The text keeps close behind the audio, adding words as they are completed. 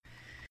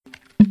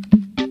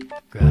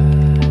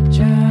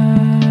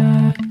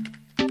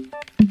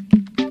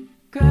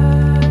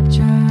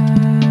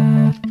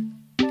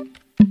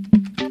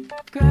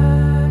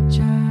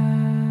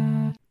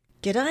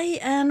G'day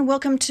and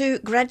welcome to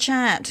Grad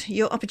Chat,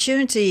 your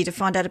opportunity to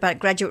find out about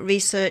graduate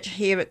research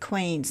here at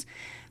Queen's.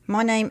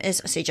 My name is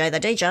CJ the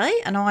DJ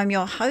and I'm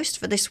your host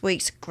for this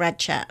week's Grad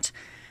Chat.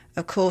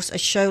 Of course, a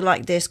show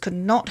like this could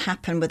not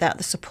happen without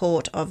the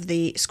support of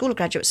the School of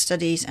Graduate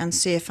Studies and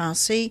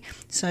CFRC,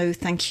 so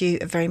thank you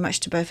very much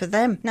to both of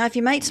them. Now, if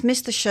your mates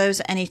miss the shows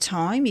at any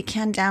time, you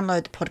can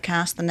download the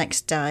podcast the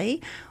next day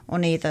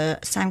on either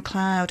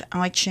SoundCloud,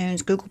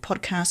 iTunes, Google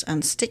Podcasts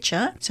and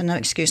Stitcher, so no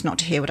excuse not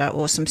to hear what our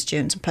awesome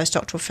students and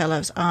postdoctoral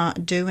fellows are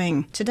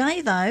doing.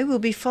 Today, though, we'll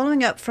be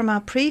following up from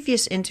our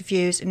previous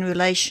interviews in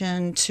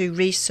relation to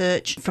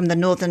research from the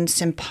Northern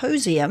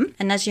Symposium,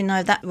 and as you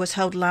know, that was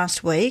held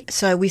last week,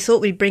 so we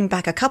thought we'd bring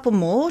back a couple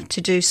more to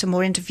do some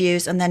more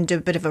interviews and then do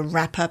a bit of a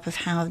wrap-up of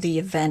how the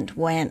event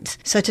went.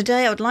 So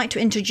today I would like to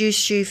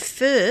introduce you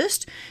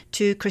first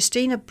to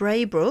Christina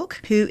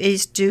Braybrook, who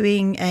is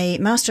doing a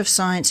Master of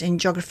Science in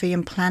Geography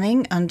and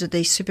Planning under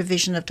the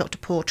supervision of Dr.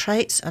 Paul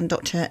Traits and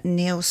Dr.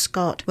 Neil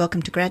Scott.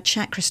 Welcome to Grad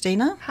Chat,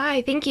 Christina.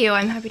 Hi, thank you.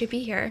 I'm happy to be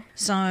here.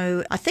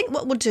 So I think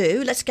what we'll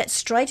do, let's get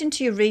straight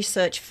into your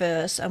research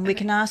first, and we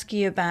can ask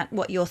you about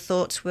what your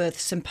thoughts were the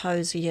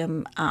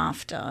symposium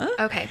after.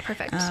 Okay,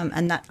 perfect.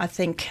 And that I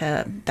think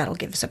that'll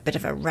give us a bit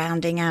of a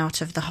rounding out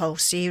of the whole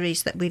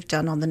series that we've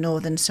done on the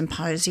Northern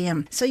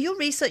Symposium. So your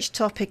research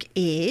topic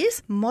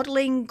is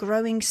modelling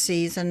growing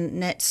season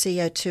net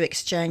CO2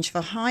 exchange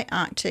for high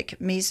Arctic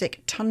mesic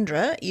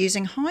tundra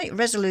using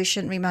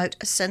high-resolution remote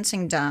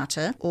sensing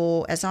data,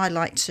 or as I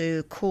like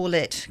to call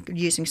it,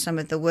 using some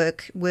of the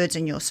words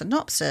in your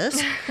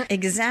synopsis,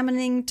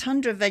 examining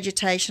tundra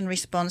vegetation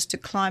response to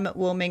climate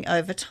warming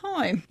over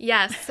time.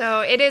 Yes,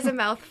 so it is a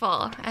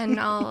mouthful, and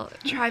I'll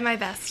try my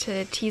best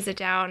to tease it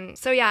down.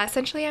 So yeah,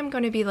 essentially I'm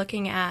going to be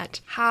looking at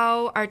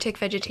how Arctic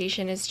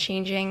vegetation is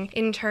changing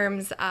in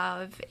terms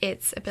of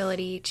its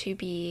ability to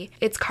be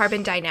its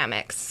carbon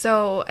dynamics.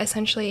 So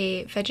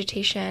essentially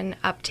vegetation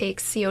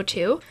uptakes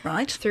CO2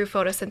 through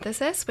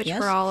photosynthesis, which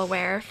we're all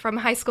aware from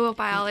high school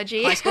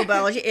biology. High school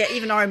biology, yeah,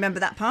 even I remember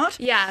that part.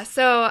 Yeah,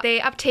 so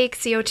they uptake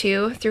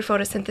CO2 through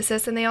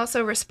photosynthesis and they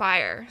also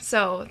respire.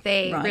 So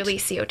they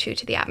release CO2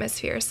 to the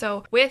atmosphere.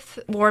 So with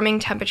warming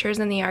temperatures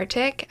in the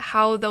Arctic,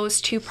 how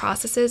those two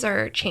processes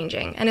are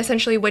changing and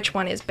essentially which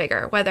one is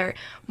bigger, whether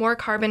more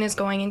carbon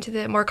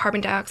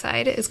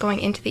dioxide is going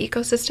into the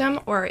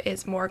ecosystem or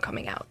is more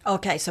coming out.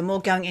 Okay, so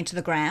more going into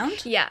the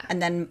ground. Yeah.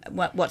 And then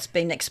what's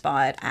been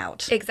expired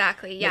out.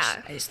 Exactly,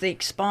 yeah. It's the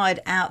expired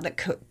out that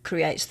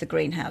creates the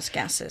greenhouse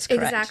gases,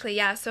 correct? Exactly,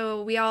 yeah.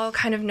 So we all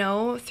kind of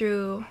know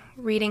through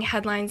reading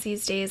headlines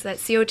these days that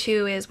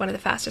CO2 is one of the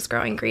fastest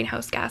growing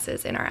greenhouse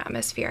gases in our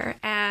atmosphere,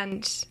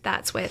 and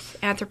that's with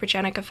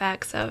anthropogenic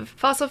effects of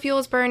fossil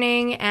fuels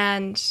burning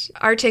and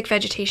Arctic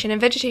vegetation, and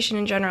vegetation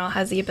in general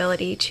has the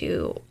ability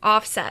to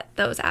offset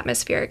those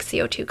atmospheric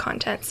CO2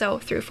 content. So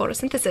through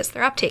photosynthesis,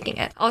 they're uptaking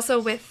it. Also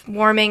with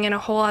warming and a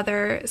whole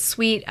other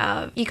suite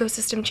of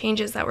ecosystem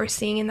changes that we're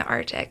seeing in the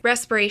Arctic,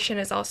 respiration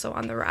is also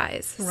on the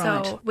rise.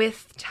 Right. So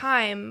with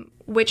time,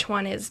 which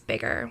one is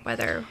bigger,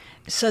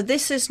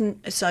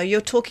 So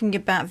you're talking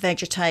about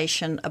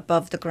vegetation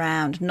above the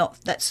ground, not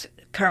that's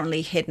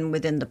currently hidden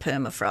within the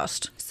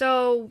permafrost.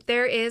 So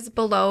there is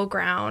below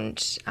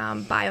ground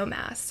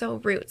biomass, so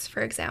roots,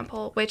 for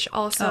example, which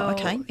also,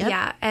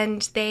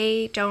 and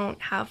they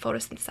don't have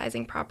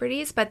photosynthesizing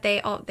properties, but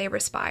they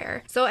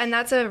respire. So, and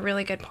that's a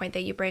really good point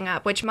that you bring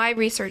up, which my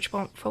research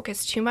won't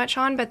focus too much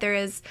on, but there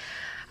is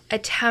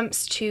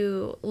attempts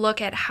to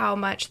look at how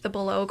much the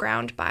below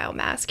ground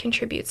biomass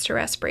contributes to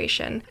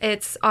respiration.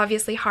 It's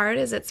obviously hard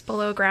as it's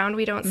below ground.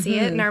 We don't see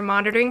it, and our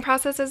monitoring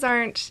processes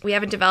we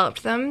haven't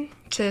developed them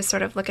to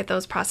sort of look at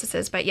those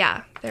processes, but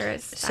yeah, there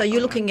is. So you're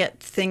looking at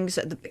things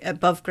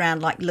above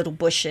ground like little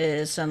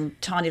bushes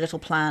and tiny little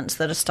plants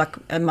that are stuck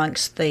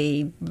amongst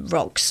the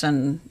rocks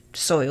and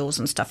soils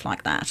and stuff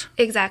like that.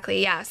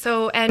 Exactly, yeah.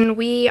 So, and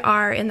we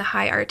are in the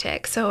high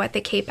Arctic, so at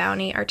the Cape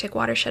Bounty Arctic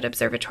Watershed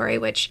Observatory,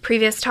 which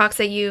previous talks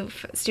that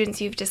students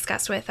you've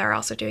discussed with are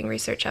also doing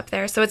research up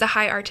there. So it's a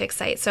high Arctic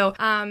site. So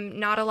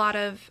not a lot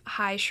of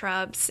high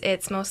shrubs.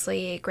 It's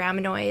mostly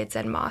graminoids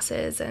and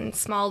mosses and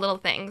small little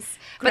things.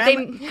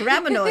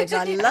 Graminoids,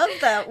 I love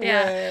that word.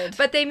 Yeah,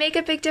 but they make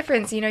a big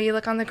difference. You know, you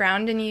look on the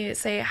ground and you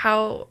say,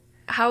 how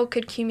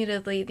could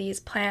cumulatively these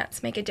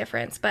plants make a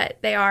difference? But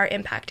they are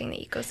impacting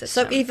the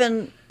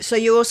ecosystem. So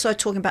you're also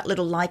talking about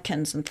little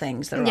lichens and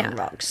things that are on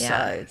rocks.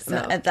 Yeah,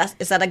 so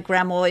is that a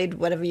gramoid,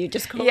 whatever you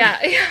just called it?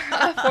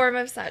 Yeah, a form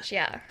of such,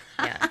 yeah.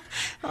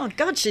 Oh,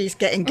 God, she's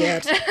getting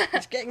good.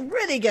 She's getting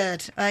really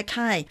good.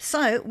 Okay,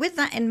 so with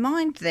that in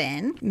mind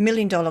then,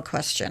 million-dollar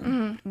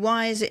question.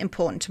 Why is it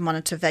important to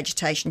monitor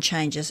vegetation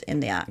changes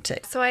in the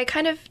Arctic? So I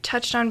kind of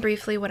touched on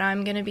briefly what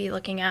I'm going to be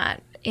looking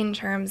at in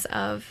terms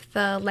of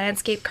the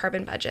landscape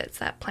carbon budgets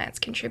that plants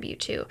contribute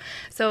to.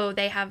 So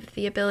they have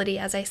the ability,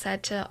 as I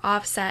said, to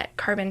offset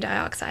carbon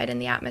dioxide in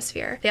the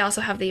atmosphere. They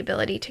also have the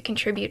ability to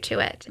contribute to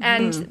it.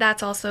 And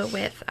that's also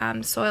with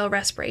soil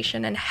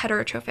respiration and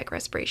heterotrophic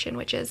respiration,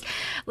 which is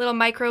little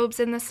microbes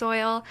in the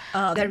soil.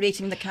 Oh, they're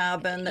eating the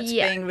carbon that's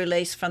being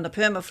released from the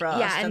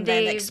permafrost and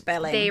then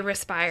expelling. They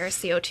respire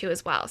CO2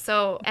 as well.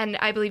 So, and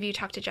I believe you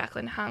talked to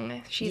Jacqueline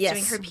Hung. She's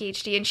doing her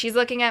PhD and she's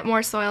looking at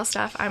more soil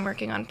stuff. I'm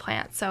working on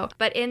plants. So,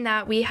 but in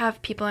that, we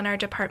have people in our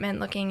department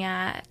looking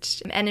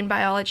at, and in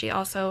biology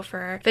also,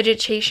 for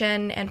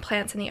vegetation, and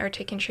plants in the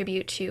Arctic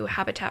contribute to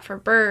habitat for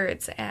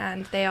birds.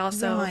 And they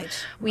also,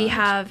 we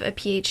have a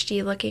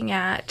PhD looking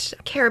at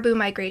caribou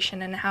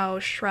migration and how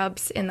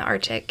shrubs in the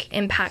Arctic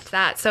impact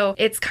that. So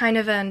it's kind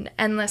of an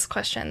endless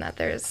question that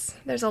there's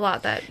a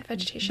lot that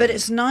vegetation. But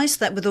it's nice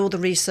that with all the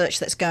research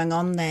that's going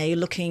on there, you're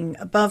looking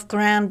above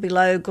ground,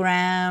 below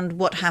ground,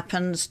 what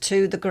happens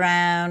to the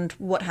ground,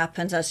 what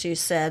happens, as you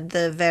said,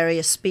 the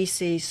various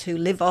species who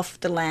live off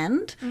the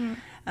land.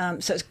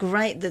 So it's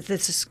great that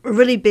there's this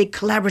really big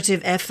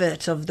collaborative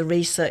effort of the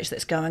research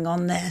that's going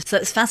on there. So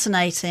it's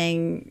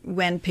fascinating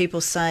when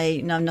people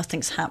say, no,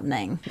 nothing's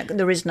happening.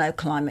 There is no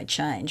climate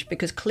change,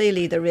 because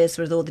clearly there is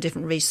with all the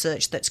different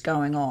research that's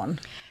going on.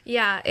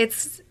 Yeah,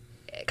 it's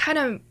kind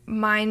of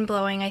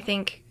mind-blowing, I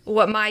think,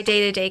 what my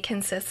day-to-day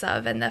consists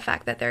of, and the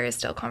fact that there is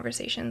still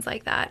conversations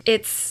like that.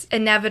 It's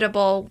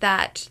inevitable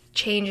that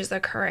change is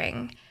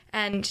occurring.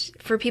 And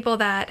for people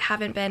that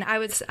haven't been, I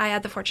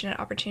had the fortunate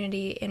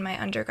opportunity in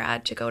my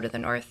undergrad to go to the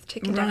North to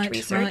conduct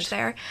research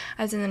there.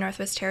 I was in the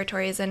Northwest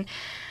Territories, and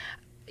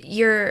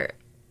your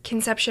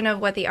conception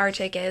of what the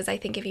Arctic is, I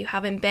think if you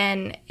haven't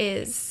been,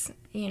 is,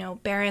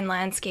 barren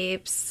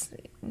landscapes.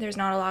 There's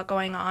not a lot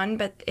going on,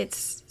 but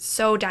it's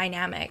so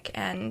dynamic,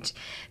 and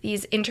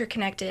these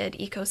interconnected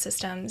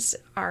ecosystems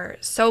are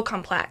so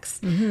complex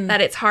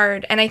that it's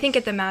hard. And I think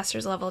at the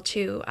master's level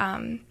too,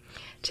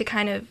 to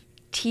kind of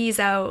tease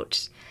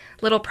out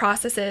little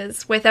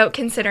processes without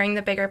considering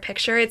the bigger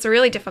picture, it's a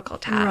really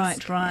difficult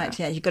task. Right.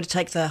 Yeah, you've got to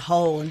take the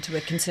whole into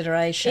a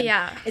consideration.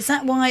 Yeah. Is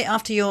that why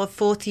after your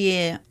fourth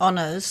year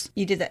honours,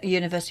 you did that at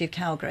University of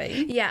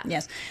Calgary? Yeah.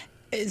 Yes.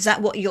 Is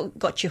that what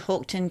got you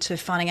hooked into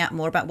finding out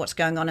more about what's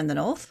going on in the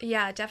North?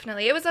 Yeah,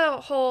 definitely. There was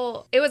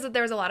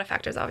a lot of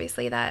factors,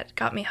 obviously, that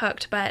got me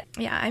hooked. But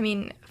yeah, I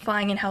mean,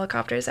 flying in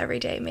helicopters every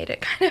day made it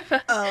kind of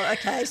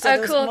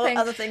a cool more thing.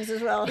 Other things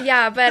as well.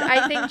 Yeah, but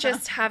I think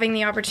just having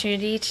the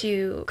opportunity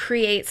to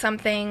create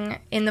something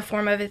in the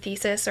form of a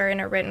thesis or in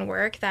a written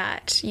work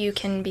that you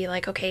can be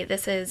like, okay,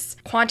 this is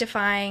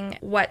quantifying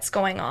what's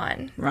going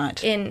on.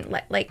 Right. In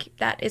like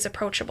that is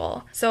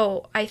approachable.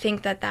 So I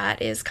think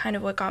that is kind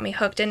of what got me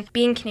hooked. And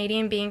being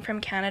Canadian, being from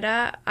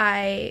Canada,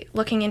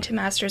 looking into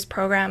master's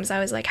programs, I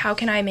was like, how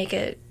can I make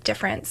a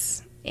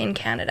difference in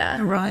Canada?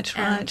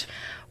 Right.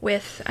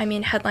 With,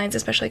 headlines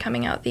especially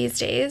coming out these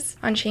days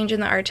on change in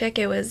the Arctic,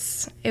 it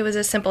was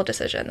a simple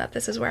decision that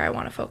this is where I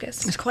want to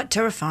focus. It's quite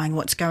terrifying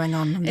what's going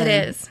on there.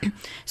 It is.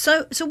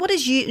 So what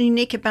is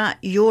unique about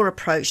your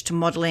approach to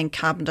modelling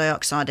carbon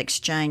dioxide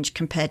exchange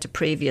compared to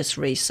previous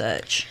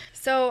research?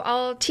 So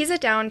I'll tease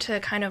it down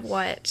to kind of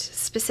what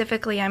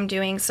specifically I'm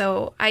doing.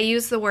 So I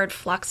use the word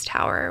flux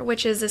tower,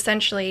 which is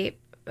essentially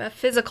a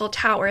physical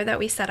tower that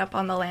we set up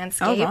on the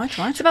landscape. Oh,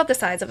 right. It's about the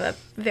size of a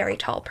very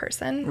tall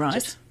person.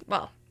 Right.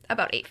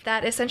 About 8.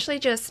 That essentially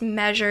just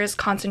measures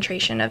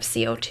concentration of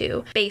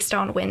CO2 based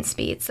on wind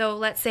speed. So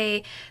let's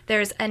say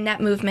there's a net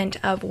movement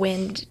of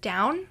wind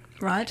down.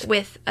 Right.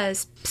 With a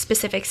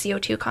specific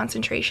CO2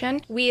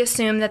 concentration. We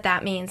assume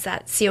that means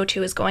that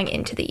CO2 is going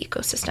into the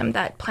ecosystem,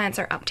 that plants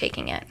are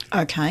uptaking it.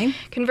 Okay.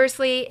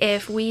 Conversely,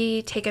 if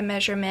we take a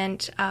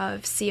measurement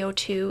of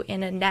CO2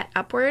 in a net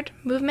upward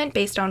movement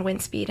based on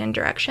wind speed and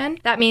direction,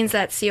 that means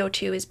that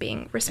CO2 is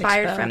being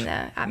respired from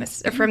the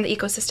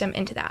ecosystem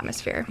into the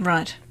atmosphere.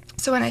 Right.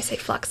 So when I say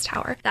flux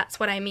tower, that's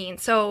what I mean.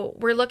 So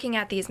we're looking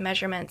at these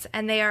measurements,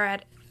 and they are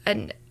at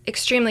an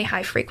extremely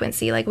high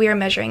frequency. Like, we are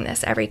measuring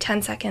this every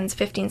 10 seconds,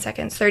 15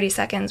 seconds, 30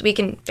 seconds. We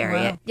can vary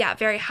it. Yeah,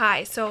 very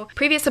high. So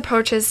previous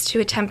approaches to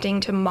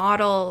attempting to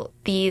model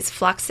these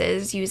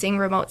fluxes using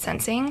remote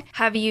sensing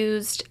have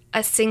used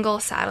a single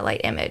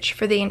satellite image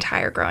for the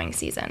entire growing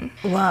season.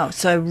 Wow,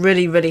 so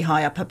really, really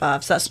high up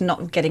above. So that's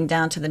not getting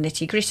down to the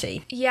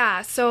nitty-gritty.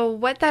 Yeah, so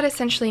what that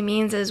essentially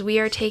means is we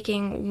are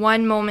taking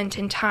one moment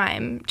in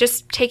time,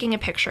 just taking a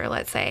picture,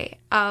 let's say,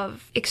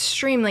 of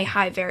extremely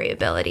high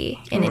variability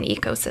in an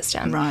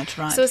ecosystem. Right.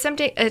 So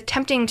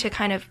attempting to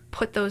kind of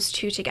put those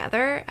two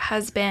together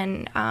has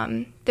been,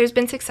 there's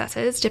been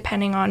successes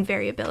depending on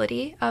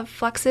variability of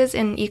fluxes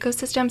in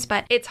ecosystems,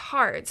 but it's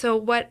hard. So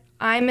what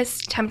I'm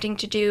attempting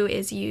to do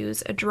is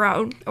use a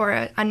drone, or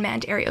an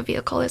unmanned aerial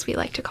vehicle, as we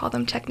like to call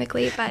them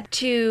technically, but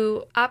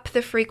to up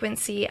the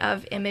frequency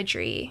of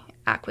imagery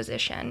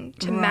acquisition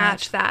to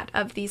match that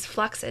of these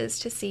fluxes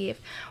to see if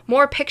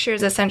more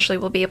pictures essentially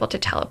will be able to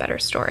tell a better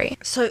story.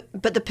 So,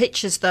 but the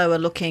pictures, though, are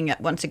looking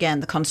at, once again,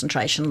 the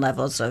concentration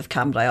levels of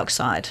carbon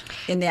dioxide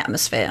in the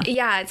atmosphere.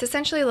 Yeah, it's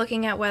essentially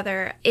looking at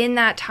whether in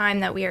that time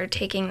that we are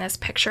taking this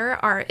picture,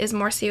 is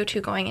more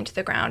CO2 going into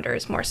the ground or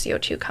is more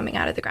CO2 coming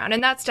out of the ground?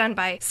 And that's done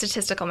by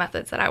statistical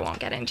methods that I won't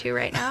get into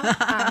right now.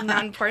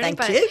 Not important.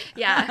 Thank you.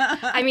 Yeah,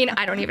 I mean,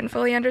 I don't even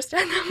fully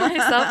understand that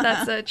myself.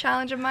 That's a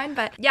challenge of mine.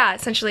 But yeah,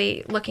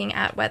 essentially looking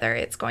at whether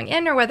it's going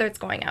in or whether it's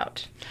going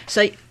out.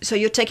 So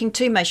you're taking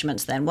two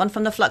measurements then, one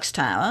from the flux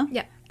tower.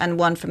 Yeah. And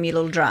one from your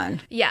little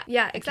drone. Yeah,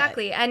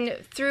 exactly. Okay.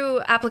 And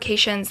through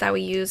applications that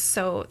we use,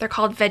 so they're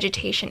called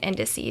vegetation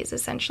indices,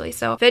 essentially.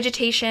 So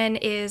vegetation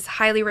is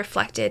highly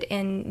reflected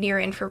in near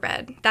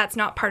infrared. That's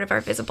not part of our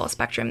visible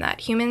spectrum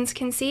that humans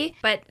can see,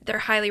 but they're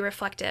highly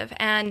reflective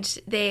and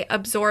they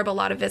absorb a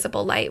lot of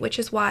visible light, which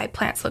is why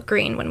plants look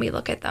green when we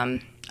look at them.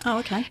 Oh,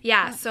 okay.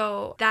 Yeah,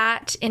 so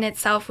that in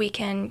itself, we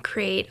can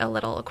create a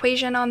little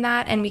equation on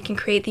that, and we can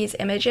create these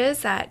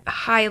images that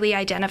highly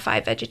identify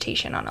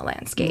vegetation on a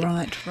landscape.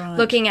 Right.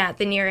 Looking at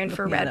the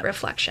near-infrared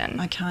reflection.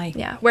 Okay.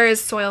 Yeah,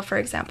 whereas soil, for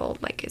example,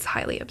 is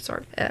highly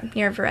absorbed.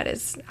 Near-infrared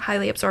is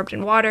highly absorbed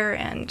in water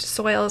and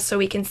soils, so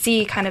we can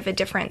see kind of a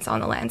difference on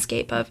the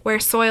landscape of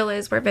where soil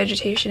is, where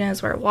vegetation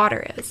is, where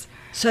water is.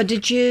 So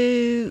did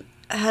you...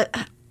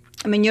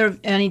 I mean, you're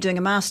only doing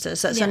a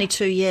master's, so that's only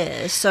 2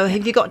 years. So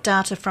have you got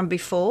data from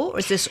before, or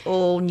is this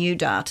all new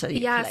data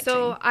you're collecting?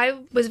 So I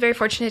was very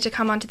fortunate to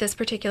come onto this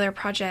particular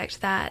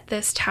project that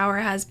this tower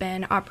has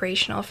been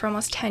operational for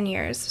almost 10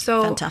 years.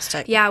 So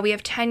fantastic. Yeah, we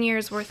have 10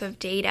 years worth of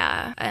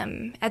data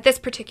at this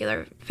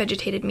particular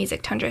vegetated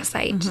mesic tundra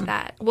site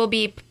that will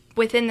be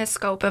within the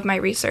scope of my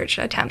research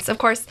attempts. Of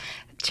course,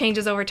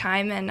 changes over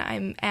time, and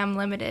I am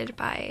limited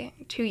by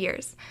 2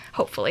 years,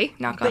 hopefully,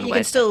 knock on wood. But you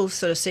can still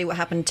sort of see what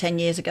happened 10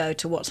 years ago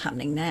to what's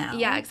happening now.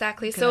 Yeah,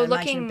 exactly. So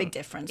looking big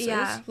differences.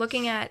 Yeah,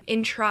 looking at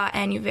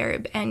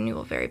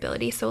intra-annual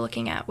variability, so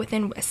looking at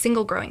within a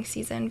single growing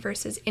season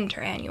versus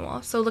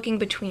interannual, so looking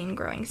between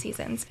growing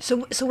seasons.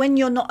 So when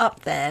you're not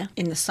up there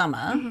in the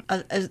summer,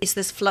 is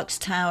this flux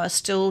tower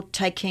still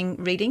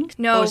taking readings?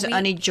 No. Or is it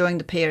only during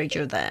the period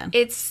you're there?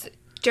 It's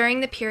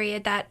during the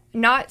period that,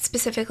 not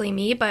specifically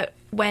me, but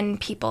when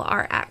people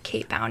are at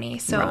Cape Bounty.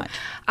 So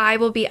I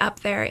will be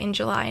up there in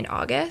July and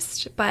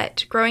August,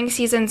 but growing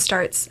season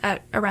starts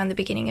at around the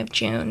beginning of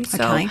June.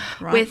 So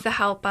with the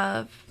help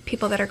of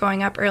people that are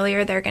going up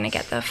earlier, they're going to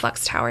get the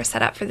flux tower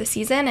set up for the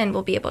season, and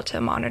we'll be able to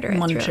monitor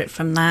it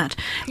from that.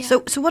 Yeah.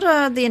 So what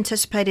are the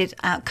anticipated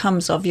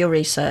outcomes of your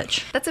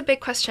research? That's a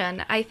big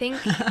question. I think,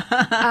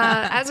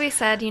 as we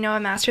said, a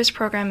master's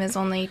program is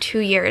only 2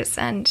 years,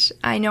 and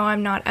I know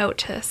I'm not out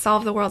to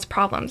solve the world's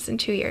problems in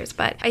 2 years,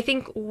 but I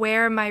think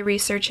where my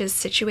research is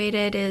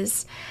situated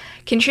is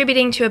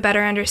contributing to a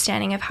better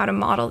understanding of how to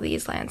model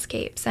these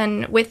landscapes.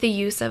 And with the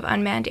use of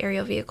unmanned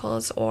aerial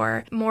vehicles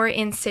or more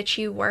in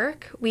situ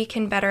work, we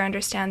can better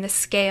understand the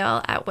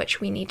scale at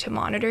which we need to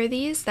monitor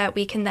these, that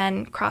we can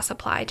then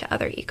cross-apply to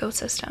other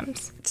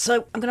ecosystems.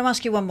 So I'm going to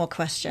ask you one more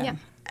question. Yeah.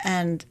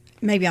 And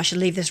maybe I should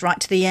leave this right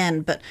to the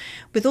end, but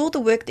with all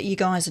the work that you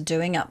guys are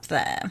doing up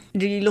there,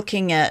 are you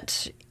looking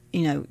at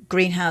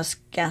greenhouse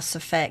gas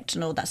effect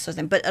and all that sort of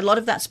thing? But a lot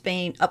of that's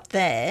been up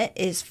there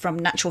is from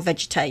natural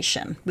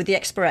vegetation with the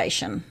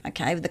expiration,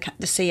 with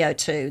the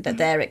CO2 that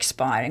they're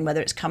expiring, whether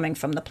it's coming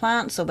from the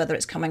plants or whether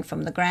it's coming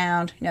from the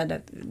ground,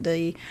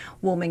 the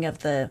warming of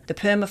the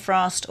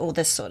permafrost, all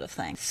this sort of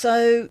thing.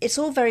 So it's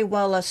all very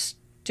well us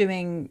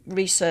doing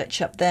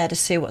research up there to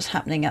see what's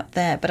happening up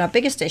there, but our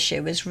biggest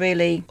issue is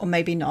really, or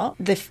maybe not,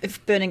 the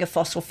burning of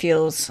fossil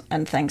fuels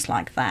and things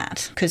like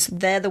that, because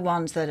they're the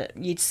ones that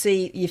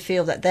you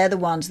feel that they're the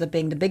ones that are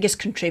being the biggest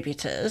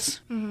contributors.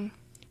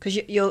 Because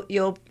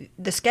you're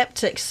the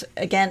skeptics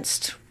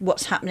against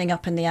what's happening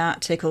up in the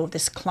Arctic or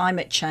this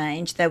climate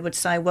change, they would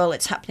say, well,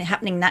 it's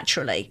happening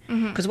naturally.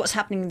 Because what's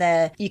happening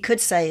there, you could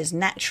say, is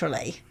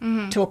naturally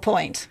to a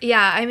point.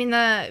 Yeah, I mean,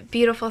 the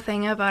beautiful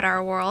thing about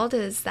our world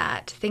is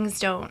that things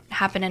don't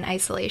happen in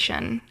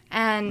isolation,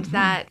 and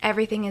that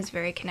everything is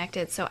very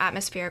connected. So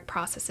atmospheric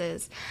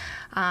processes,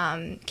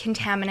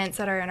 contaminants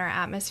that are in our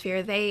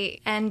atmosphere,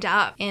 they end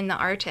up in the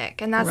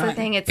Arctic. And that's the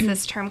thing, it's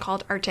this term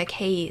called Arctic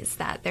haze,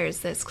 that there's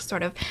this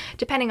sort of,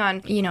 depending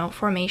on,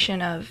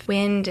 formation of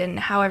wind and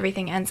how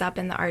everything ends up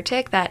in the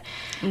Arctic, that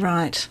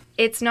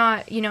it's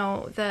not,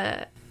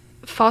 the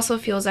fossil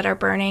fuels that are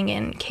burning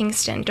in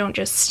Kingston don't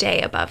just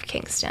stay above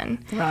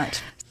Kingston.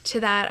 To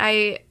that,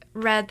 I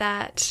read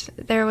that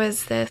there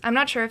was this, I'm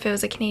not sure if it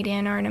was a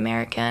Canadian or an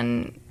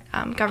American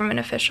government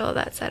official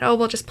that said,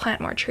 we'll just plant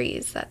more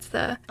trees. That's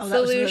the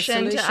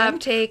solution to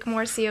uptake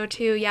more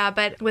CO2. Yeah,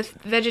 but with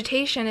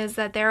vegetation is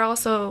that they're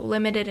also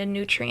limited in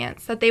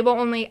nutrients, that they will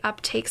only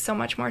uptake so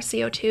much more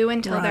CO2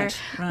 until they're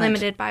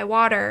limited by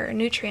water or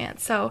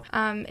nutrients. So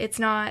it's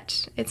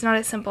not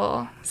a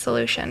simple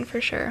solution for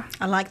sure.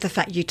 I like the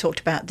fact you talked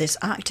about this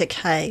Arctic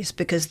haze,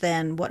 because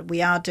then what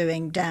we are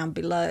doing down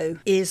below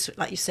is,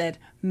 like you said,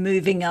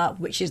 moving up,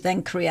 which is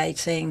then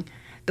creating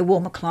the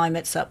warmer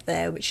climates up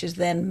there, which is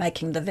then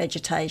making the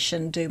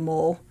vegetation do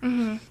more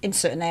in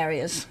certain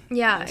areas.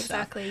 Yeah,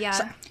 exactly. Yeah.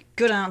 So,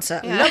 good answer.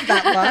 Yeah. Love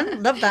that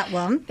one. Love that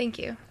one. Thank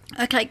you.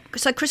 Okay,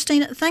 so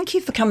Christine, thank you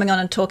for coming on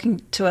and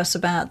talking to us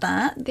about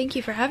that. Thank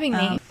you for having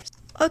me.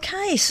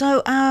 Okay,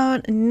 so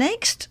our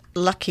next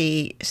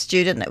lucky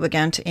student that we're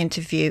going to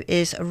interview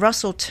is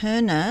Russell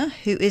Turner,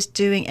 who is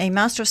doing a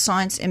Master of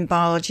Science in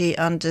Biology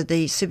under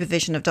the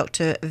supervision of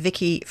Dr.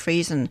 Vicky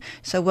Friesen.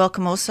 So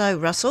welcome also,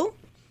 Russell.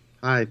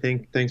 Hi,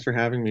 thanks for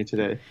having me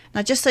today.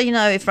 Now, just so you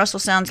know, if Russell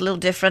sounds a little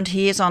different,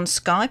 he is on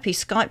Skype. He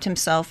Skyped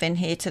himself in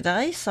here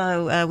today,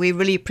 so we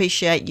really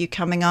appreciate you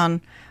coming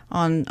on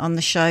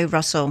the show,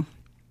 Russell.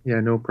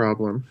 Yeah, no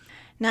problem.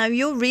 Now,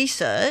 your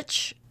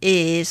research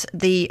is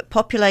the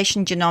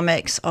population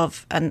genomics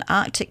of an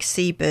Arctic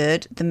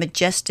seabird, the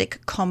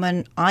majestic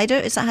common eider.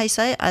 Is that how you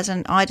say it? As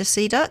an eider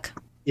sea duck?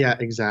 Yeah,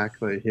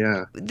 exactly.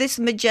 Yeah. This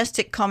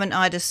majestic common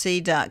eider sea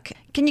duck.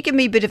 Can you give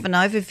me a bit of an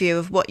overview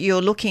of what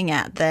you're looking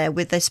at there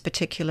with this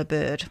particular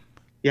bird?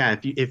 Yeah,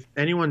 if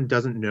anyone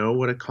doesn't know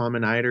what a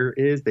common eider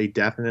is, they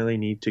definitely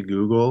need to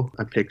Google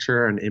a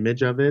picture, an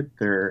image of it.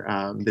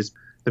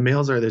 The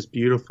males are this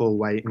beautiful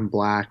white and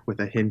black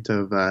with a hint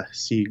of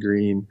sea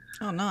green.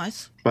 Oh,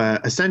 nice.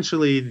 But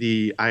essentially,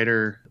 the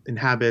eider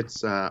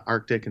inhabits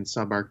Arctic and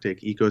subarctic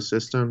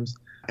ecosystems,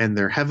 and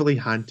they're heavily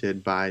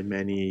hunted by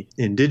many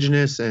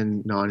indigenous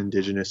and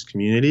non-indigenous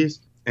communities.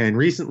 And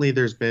recently,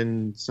 there's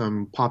been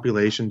some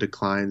population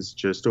declines,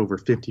 just over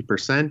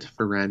 50%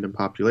 for random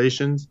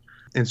populations.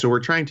 And so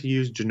we're trying to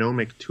use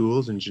genomic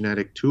tools and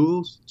genetic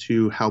tools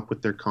to help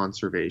with their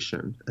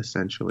conservation,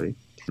 essentially.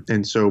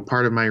 And so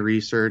part of my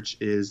research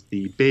is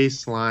the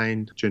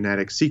baseline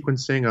genetic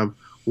sequencing of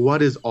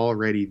what is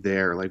already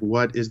there, like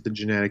what is the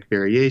genetic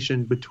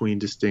variation between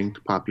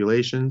distinct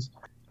populations.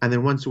 And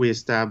then once we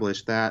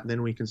establish that,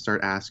 then we can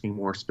start asking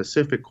more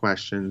specific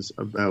questions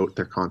about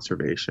their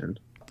conservation.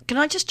 Can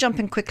I just jump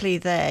in quickly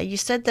there? You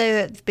said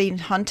they've been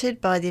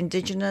hunted by the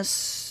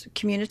indigenous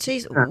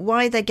communities.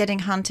 Why are they getting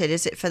hunted?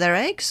 Is it for their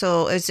eggs,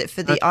 or is it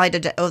for the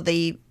eider or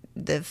the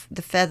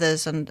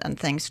feathers and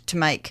things to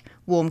make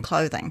warm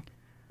clothing?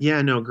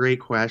 Yeah, no, great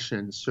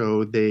question.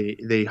 So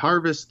they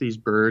harvest these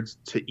birds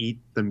to eat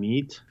the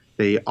meat.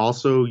 They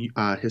also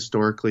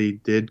historically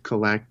did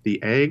collect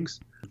the eggs,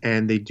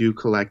 and they do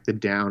collect the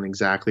down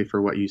exactly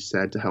for what you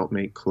said to help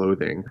make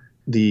clothing.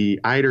 The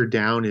eider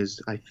down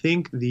is, I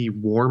think, the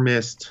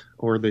warmest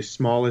or the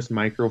smallest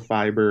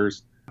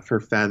microfibers for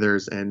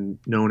feathers and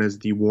known as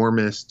the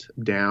warmest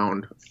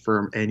down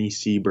from any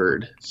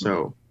seabird.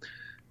 So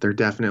they're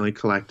definitely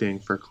collecting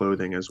for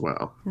clothing as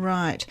well.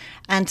 Right.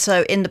 And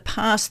so in the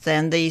past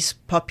then, these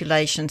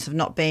populations have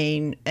not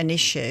been an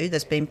issue.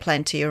 There's been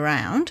plenty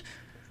around.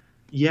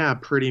 Yeah,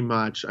 pretty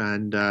much.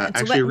 And so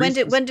actually, when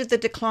did the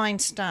decline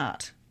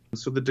start?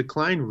 So the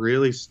decline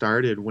really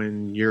started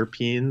when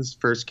Europeans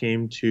first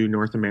came to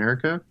North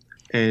America.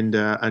 And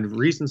a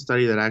recent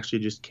study that actually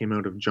just came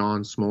out of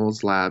John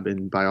Smol's lab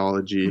in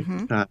biology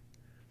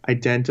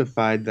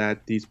identified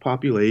that these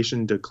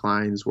population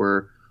declines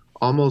were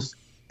almost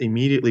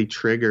immediately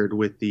triggered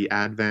with the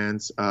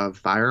advance of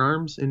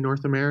firearms in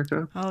North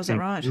America. Oh, is that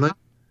right?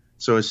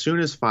 So as soon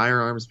as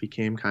firearms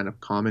became kind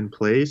of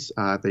commonplace,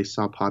 they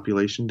saw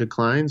population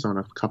declines on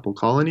a couple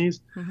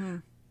colonies. Mm-hmm.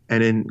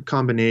 And in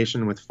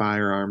combination with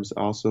firearms,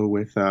 also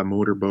with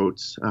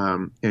motorboats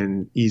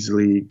and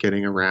easily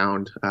getting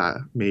around,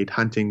 made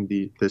hunting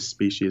this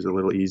species a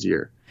little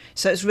easier.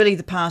 So it's really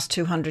the past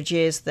 200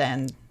 years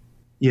then?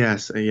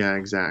 Yes, yeah,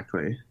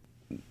 exactly.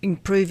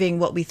 Improving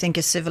what we think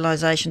is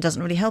civilization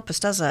doesn't really help us,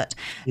 does it?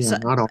 Yeah,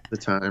 not all the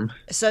time.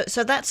 So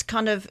that's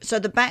kind of, so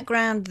the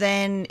background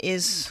then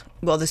is,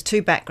 well, there's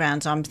two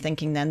backgrounds I'm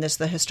thinking then. There's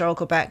the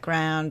historical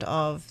background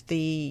of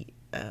the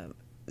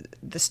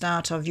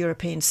start of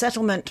European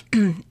settlement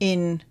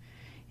in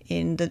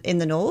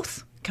the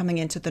north, coming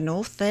into the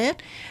north there,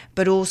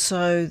 but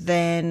also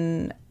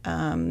then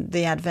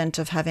the advent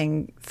of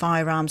having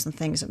firearms and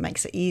things that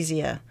makes it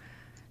easier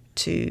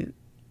to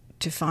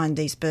find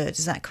these birds.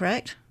 Is that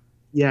correct?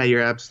 Yeah,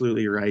 you're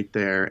absolutely right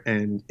there.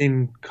 And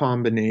in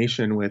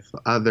combination with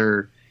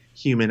other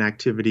human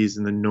activities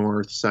in the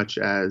north, such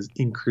as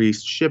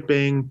increased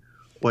shipping,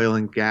 oil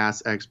and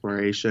gas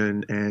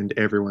exploration, and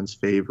everyone's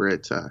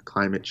favorite,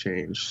 climate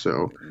change.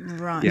 So,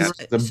 right. Yeah,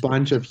 there's a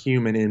bunch of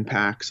human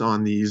impacts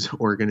on these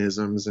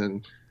organisms.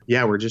 And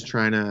yeah, we're just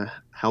trying to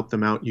help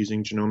them out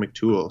using genomic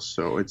tools.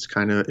 So it's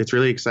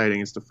really exciting.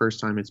 It's the first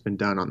time it's been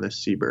done on this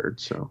seabird.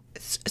 So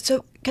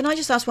can I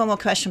just ask one more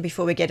question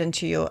before we get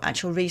into your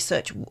actual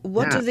research?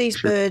 What do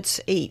these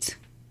birds eat?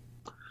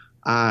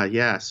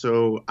 Yeah,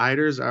 so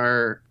eiders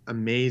are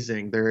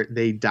amazing.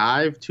 They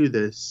dive to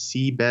the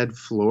seabed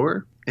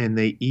floor and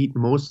they eat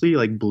mostly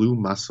like blue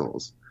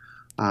mussels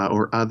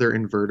or other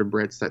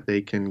invertebrates that they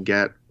can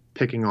get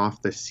picking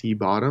off the sea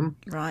bottom.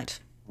 Right.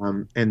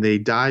 And they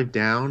dive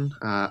down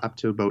up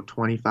to about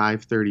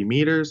 25, 30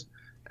 meters,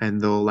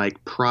 and they'll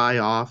like pry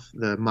off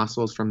the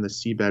mussels from the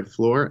seabed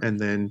floor and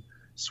then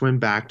swim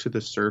back to the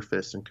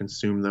surface and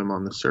consume them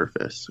on the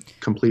surface,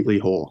 completely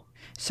whole.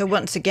 So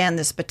once again,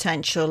 there's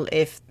potential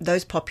if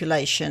those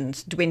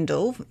populations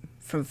dwindle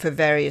for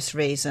various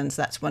reasons,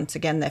 that's once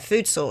again their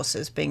food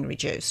sources being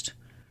reduced.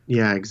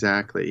 Yeah,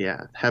 exactly.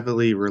 Yeah,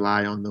 heavily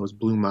rely on those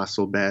blue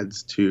mussel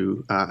beds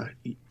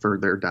for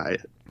their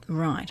diet.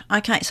 Right.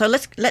 Okay. So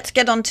let's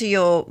get on to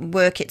your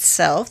work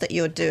itself that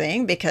you're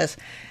doing, because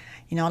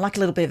I like a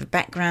little bit of a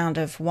background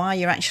of why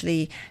you're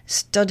actually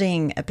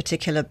studying a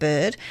particular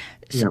bird.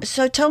 Yep.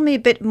 So tell me a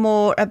bit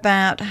more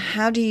about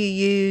how do you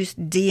use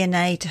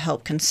DNA to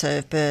help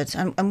conserve birds,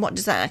 and what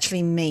does that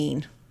actually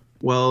mean?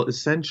 Well,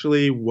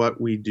 essentially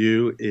what we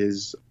do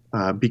is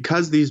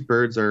because these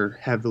birds are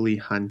heavily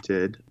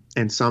hunted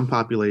and some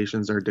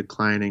populations are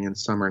declining and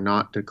some are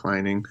not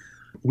declining,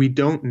 we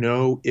don't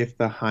know if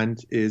the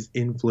hunt is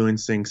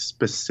influencing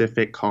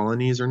specific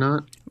colonies or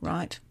not.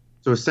 Right.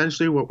 So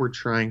essentially what we're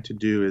trying to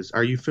do is,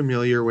 are you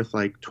familiar with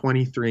like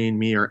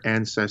 23andMe or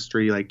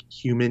Ancestry, like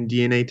human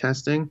DNA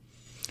testing?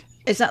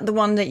 Is that the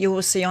one that you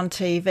will see on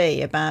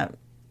TV about?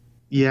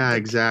 Yeah,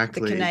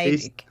 exactly. The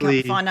Canadian,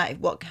 can't find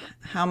out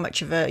how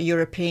much of a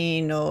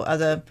European or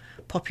other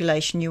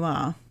population you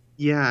are.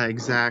 Yeah,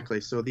 exactly.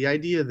 So the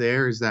idea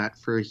there is that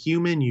for a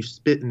human, you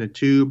spit in a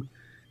tube,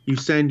 you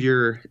send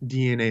your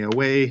DNA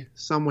away,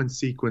 someone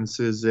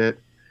sequences it,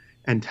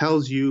 and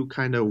tells you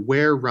kind of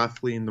where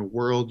roughly in the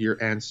world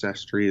your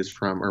ancestry is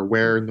from, or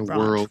where in the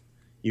world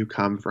you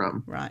come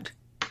from. Right.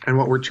 And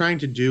what we're trying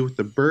to do with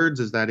the birds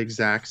is that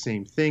exact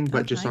same thing,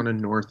 but just on a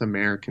North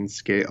American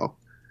scale.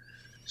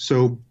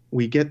 So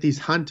we get these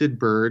hunted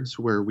birds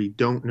where we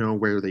don't know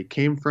where they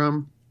came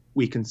from.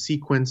 We can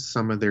sequence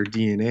some of their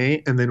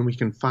DNA, and then we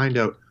can find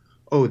out,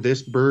 oh,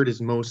 this bird is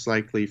most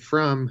likely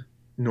from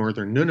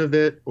northern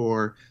Nunavut,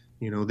 or,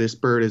 this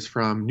bird is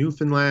from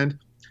Newfoundland.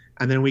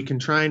 And then we can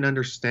try and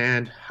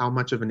understand how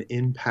much of an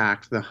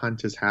impact the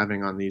hunt is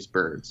having on these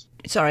birds.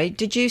 Sorry,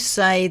 did you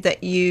say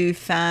that you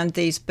found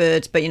these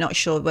birds, but you're not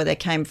sure where they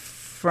came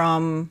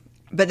from,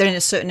 but they're in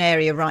a certain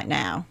area right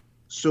now?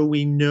 So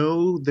we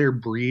know their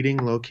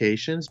breeding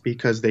locations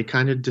because they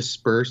kind of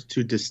disperse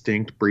to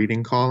distinct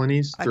breeding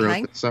colonies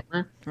throughout the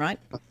summer. Right.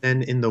 But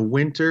then in the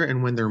winter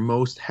and when they're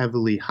most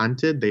heavily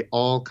hunted, they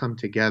all come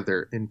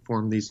together and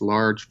form these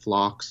large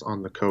flocks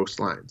on the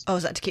coastlines. Oh,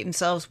 is that to keep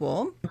themselves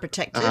warm,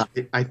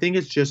 protected? I think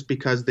it's just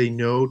because they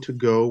know to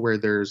go where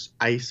there's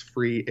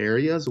ice-free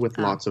areas with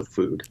lots of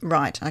food.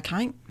 Right,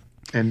 okay.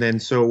 And then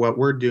so what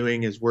we're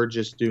doing is we're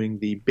just doing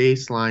the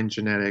baseline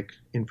genetic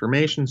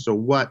information, so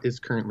what is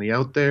currently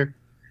out there.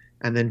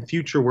 And then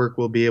future work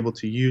will be able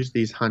to use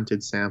these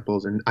hunted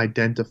samples and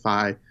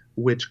identify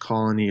which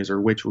colonies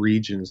or which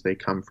regions they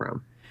come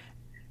from.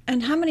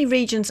 And how many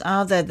regions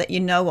are there that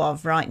you know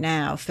of right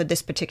now for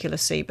this particular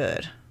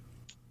seabird?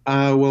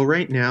 Well,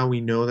 right now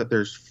we know that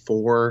there's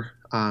 4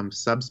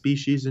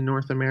 subspecies in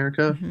North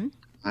America.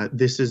 Mm-hmm.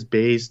 This is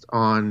based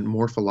on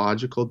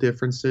morphological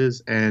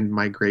differences and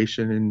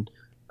migration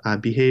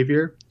and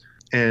behavior.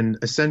 And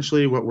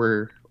essentially what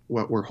we're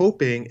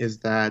hoping is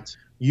that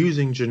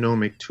using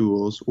genomic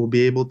tools, we'll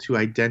be able to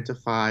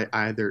identify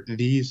either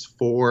these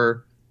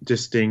 4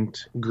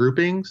 distinct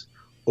groupings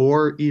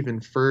or even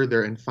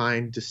further and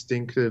find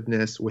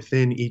distinctiveness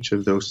within each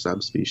of those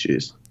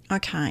subspecies.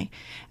 Okay.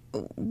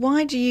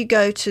 Why do you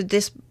go to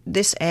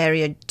this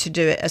area to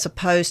do it as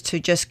opposed to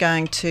just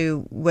going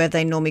to where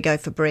they normally go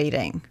for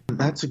breeding?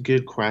 That's a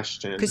good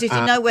question. Because if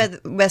you know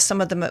where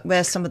some of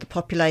the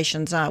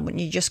populations are,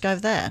 wouldn't you just go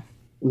there?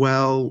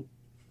 Well,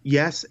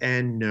 yes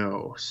and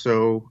no.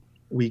 So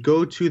we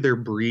go to their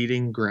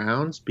breeding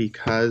grounds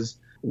because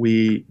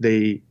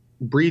they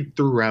breed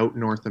throughout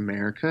North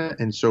America.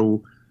 And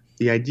so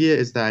the idea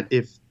is that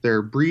if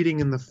they're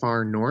breeding in the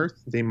far north,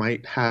 they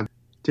might have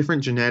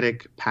different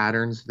genetic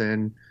patterns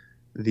than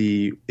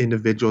the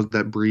individuals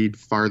that breed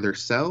farther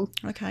south.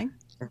 Okay.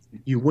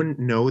 You wouldn't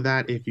know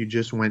that if you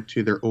just went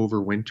to their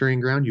overwintering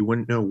ground. You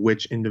wouldn't know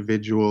which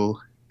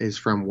individual is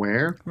from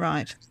where.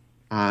 Right.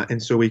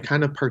 And so we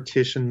kind of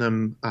partition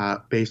them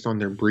based on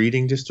their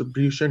breeding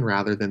distribution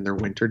rather than their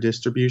winter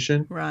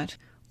distribution. Right.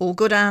 All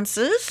good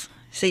answers.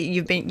 See,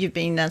 you've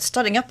been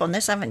studying up on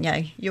this, haven't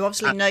you? You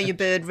obviously know your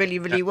bird really,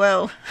 really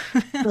well.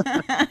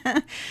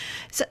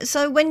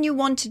 So when you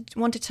want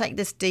to take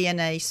this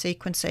DNA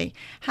sequencing,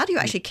 how do you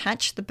actually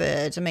catch the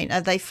birds? I mean,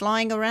 are they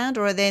flying around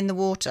or are they in the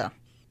water?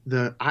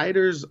 The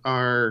eiders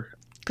are...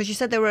 Because you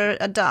said they were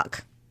a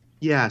duck.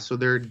 Yeah, so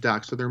they're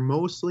ducks. So they're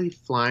mostly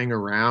flying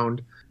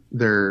around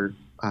their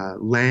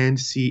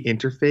land-sea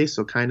interface,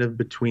 so kind of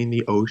between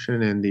the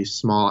ocean and these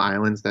small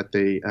islands that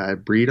they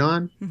breed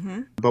on.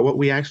 Mm-hmm. But what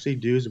we actually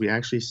do is we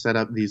actually set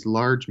up these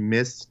large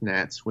mist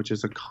nets, which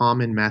is a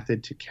common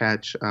method to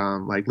catch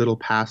like little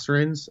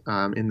passerines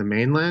in the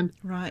mainland.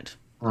 Right.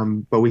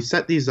 But we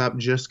set these up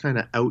just kind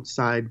of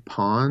outside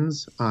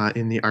ponds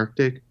in the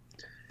Arctic.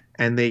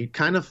 And they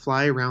kind of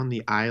fly around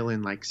the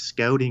island, like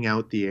scouting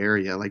out the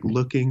area, like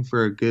looking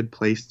for a good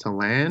place to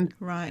land.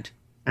 Right.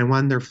 And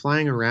when they're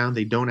flying around,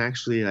 they don't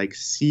actually like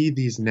see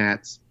these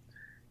nets,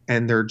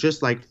 and they're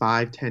just like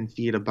 5-10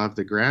 feet above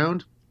the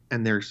ground,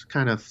 and they're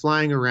kind of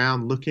flying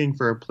around looking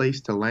for a place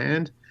to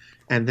land.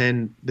 and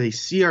then they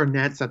see our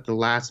nets at the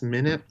last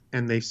minute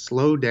and they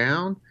slow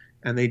down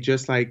and they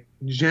just like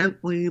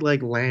gently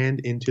like land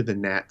into the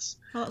nets.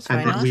 Oh, that's and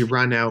very then nice. we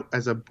run out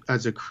as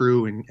a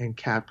crew and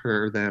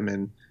capture them,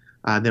 and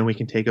then we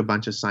can take a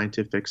bunch of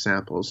scientific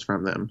samples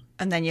from them.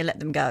 And then you let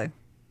them go.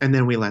 And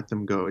then we let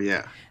them go,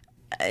 yeah.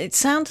 It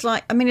sounds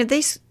like, I mean, are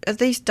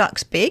these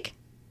ducks big?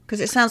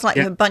 Because it sounds like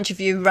a bunch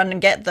of you run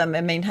and get them.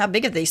 I mean, how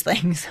big are these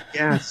things?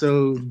 Yeah,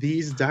 so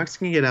these ducks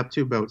can get up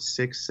to about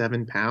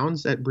 6-7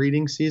 pounds at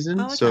breeding season.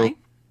 Oh, okay. So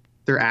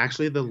they're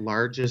actually the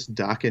largest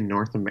duck in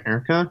North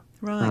America.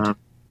 Right.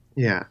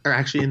 Yeah, or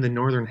actually in the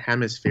Northern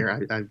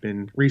Hemisphere. I've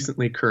been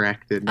recently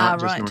corrected, not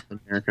just North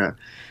America.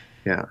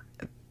 Yeah.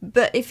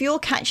 But if you're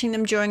catching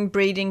them during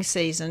breeding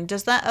season,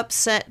 does that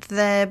upset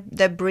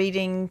their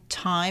breeding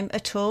time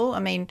at all? I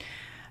mean,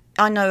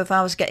 I know if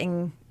I was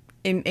getting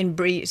in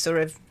breed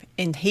sort of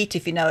in heat,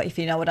 if you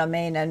know what I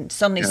mean, and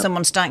suddenly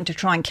someone's starting to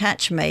try and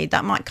catch me,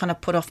 that might kind of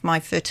put off my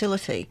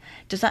fertility.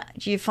 Do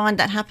you find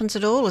that happens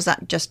at all? Or is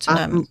that just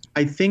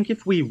I think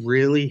if we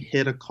really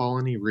hit a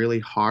colony really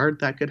hard,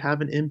 that could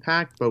have an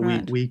impact, but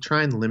we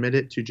try and limit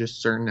it to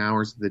just certain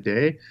hours of the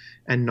day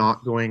and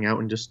not going out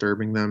and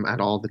disturbing them at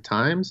all the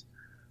times.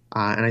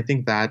 And I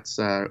think that's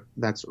a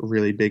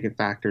really big a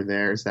factor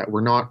there, is that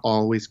we're not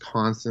always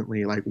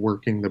constantly like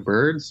working the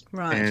birds.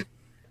 Right. And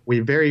we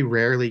very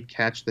rarely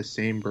catch the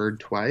same bird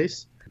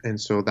twice.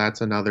 And so that's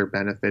another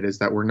benefit, is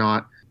that we're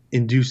not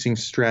inducing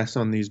stress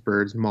on these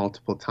birds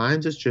multiple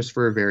times. It's just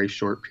for a very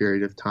short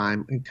period of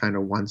time, kind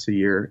of once a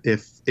year,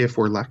 if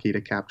we're lucky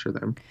to capture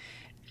them.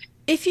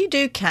 If you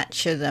do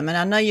capture them, and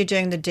I know you're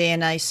doing the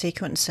DNA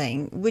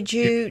sequencing, would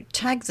you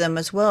tag them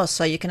as well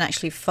so you can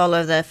actually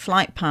follow their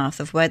flight path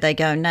of where they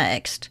go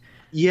next?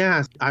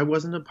 Yeah, I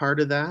wasn't a part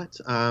of that,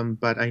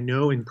 but I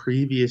know in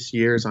previous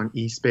years on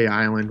East Bay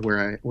Island,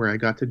 where I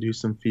got to do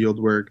some field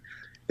work,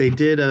 they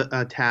did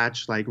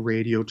attach like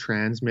radio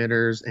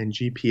transmitters and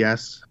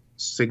GPS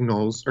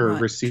signals or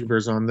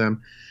receivers on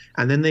them,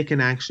 and then they can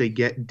actually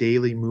get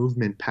daily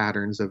movement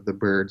patterns of the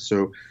bird.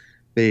 So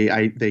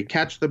they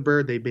catch the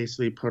bird, they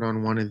basically put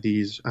on one of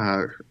these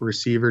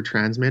receiver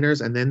transmitters,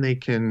 and then they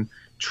can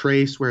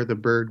trace where the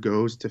bird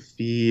goes to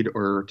feed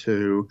or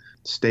to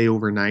stay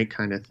overnight,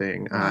 kind of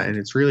thing. And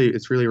it's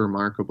really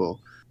remarkable.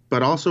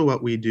 But also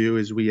what we do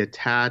is we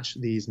attach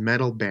these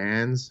metal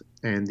bands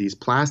and these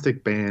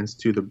plastic bands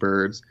to the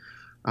birds,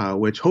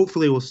 which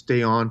hopefully will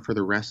stay on for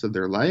the rest of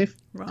their life.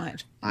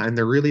 Right. And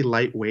they're really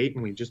lightweight,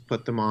 and we just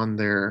put them on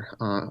their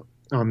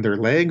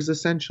legs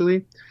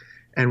essentially.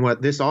 And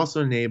what this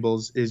also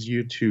enables is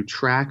you to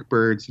track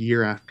birds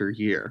year after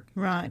year.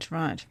 Right.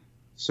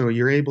 So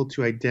you're able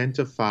to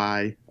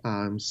identify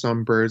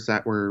some birds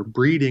that were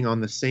breeding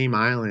on the same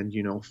island,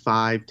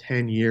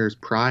 5-10 years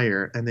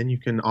prior. And then you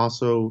can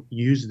also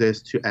use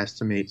this to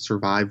estimate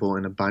survival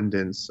and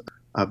abundance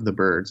of the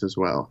birds as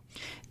well.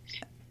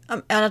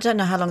 And I don't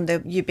know how long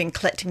you've been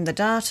collecting the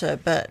data,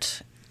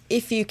 but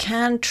if you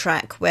can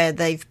track where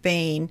they've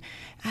been,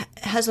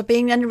 has there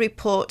been any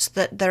reports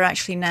that they're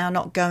actually now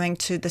not going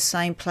to the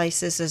same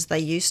places as they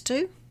used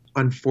to?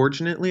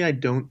 Unfortunately, I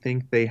don't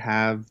think they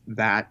have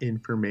that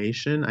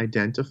information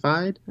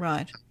identified.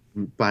 Right.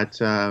 But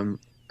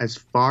as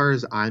far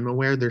as I'm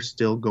aware, they're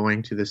still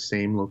going to the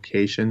same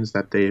locations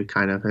that they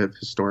kind of have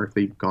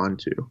historically gone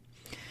to.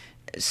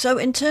 So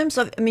in terms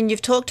of, I mean,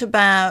 you've talked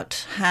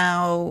about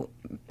how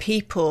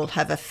people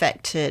have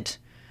affected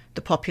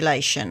the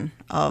population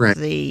of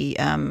the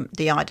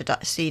eider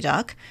sea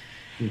duck.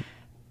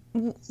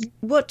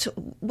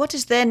 What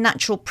is their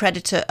natural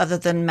predator other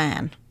than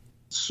man?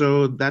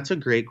 So that's a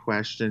great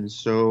question.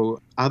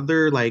 So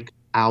other like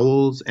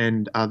owls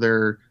and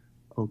other,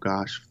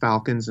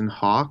 falcons and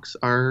hawks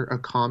are a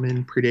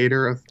common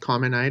predator of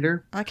common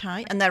eider.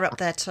 Okay, and they're up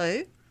there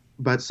too?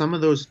 But some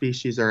of those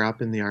species are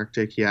up in the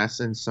Arctic, yes,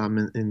 and some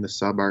in the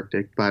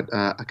subarctic. But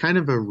a kind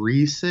of a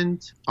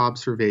recent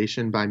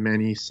observation by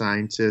many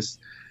scientists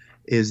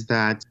is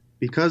that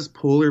because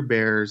polar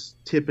bears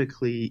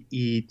typically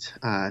eat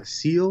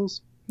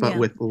seals, but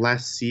with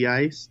less sea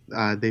ice,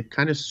 they've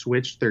kind of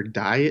switched their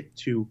diet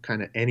to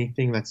kind of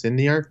anything that's in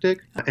the Arctic.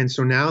 And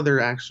so now they're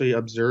actually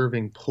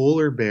observing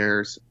polar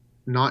bears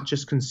not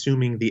just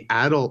consuming the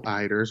adult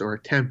eiders or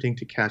attempting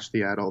to catch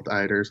the adult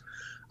eiders,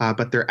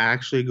 but they're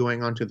actually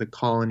going onto the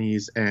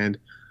colonies and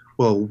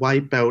will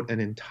wipe out an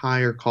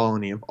entire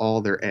colony of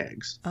all their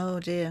eggs.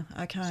 Oh dear.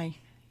 Okay.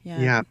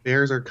 Yeah,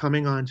 bears are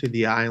coming onto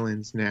the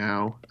islands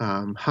now,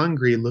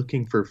 hungry,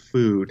 looking for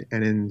food,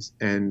 and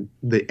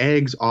the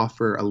eggs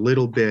offer a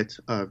little bit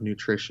of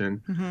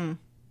nutrition,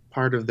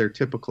 part of their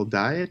typical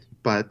diet.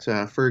 But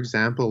for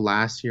example,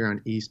 last year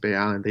on East Bay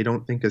Island, they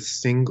don't think a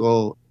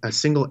single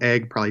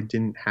egg probably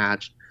didn't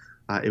hatch.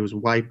 It was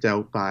wiped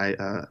out by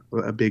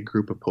a big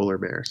group of polar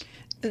bears.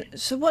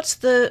 So what's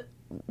the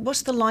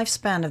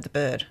lifespan of the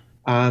bird?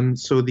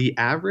 So the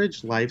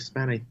average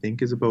lifespan, I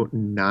think, is about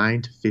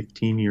 9 to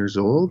 15 years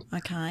old.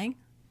 Okay.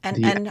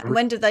 And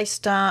when do they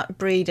start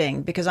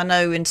breeding? Because I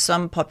know in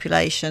some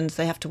populations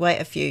they have to wait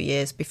a few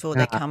years before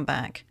they come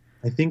back.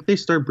 I think they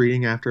start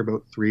breeding after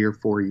about 3 or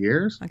 4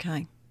 years.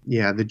 Okay.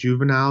 Yeah, the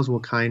juveniles will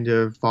kind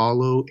of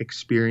follow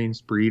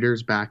experienced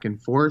breeders back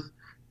and forth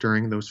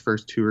during those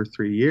first 2 or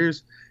 3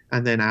 years.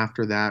 And then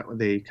after that,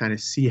 they kind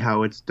of see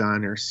how it's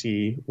done or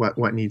see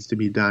what needs to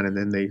be done, and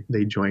then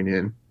they join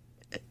in.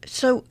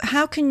 So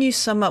how can you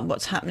sum up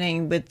what's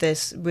happening with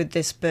this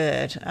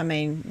bird? I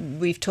mean,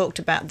 we've talked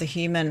about the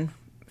human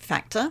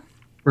factor.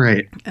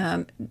 Right.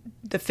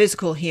 The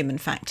physical human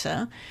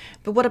factor.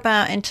 But what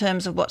about in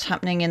terms of what's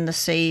happening in the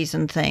seas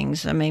and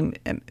things? I mean,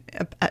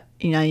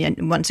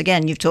 once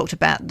again, you've talked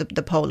about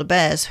the polar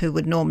bears who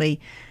would normally,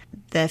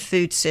 their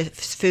food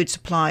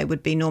supply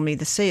would be normally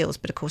the seals,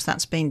 but of course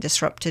that's been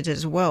disrupted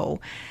as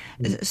well.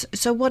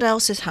 So what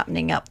else is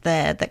happening up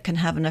there that can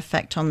have an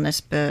effect on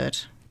this bird?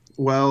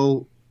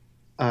 Well,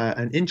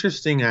 an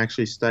interesting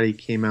actually study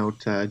came out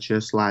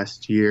just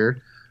last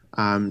year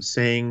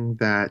saying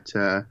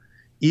that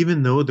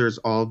even though there's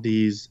all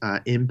these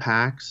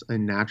impacts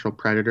and natural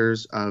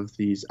predators of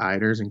these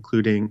eiders,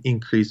 including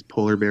increased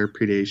polar bear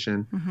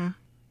predation,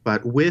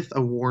 but with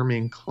a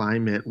warming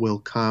climate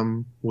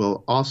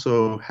will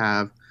also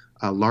have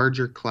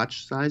larger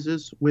clutch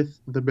sizes with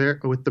the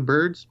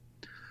birds,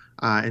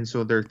 and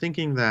so they're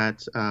thinking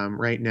that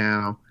right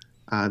now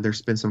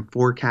there's been some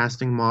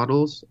forecasting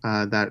models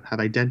that have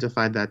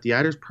identified that the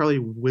eiders probably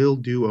will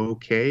do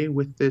okay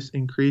with this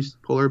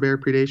increased polar bear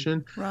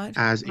predation, right,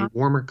 as a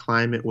warmer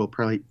climate will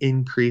probably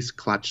increase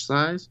clutch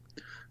size.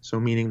 So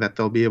meaning that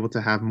they'll be able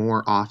to have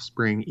more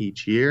offspring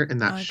each year,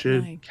 and that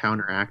should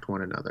counteract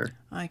one another.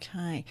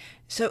 Okay.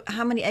 So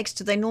how many eggs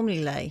do they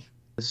normally lay?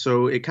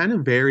 So it kind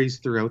of varies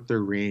throughout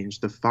their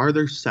range. The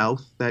farther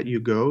south that you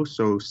go,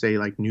 so say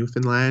like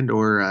Newfoundland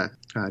or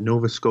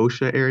Nova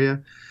Scotia area,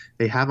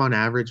 they have on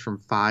average from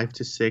 5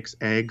 to 6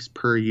 eggs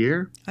per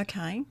year.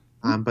 Okay.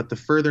 But the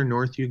further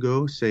north you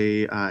go,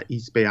 say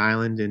East Bay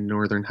Island in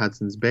northern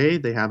Hudson's Bay,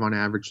 they have on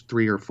average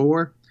 3 or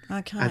 4.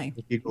 Okay. And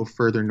if you go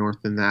further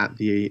north than that,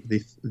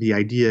 the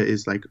idea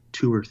is like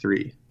 2 or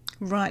 3.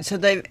 Right. So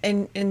they've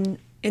in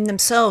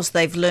themselves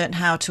they've learned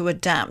how to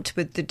adapt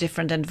with the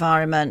different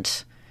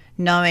environment,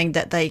 knowing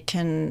that they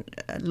can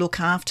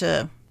look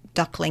after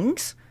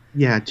ducklings.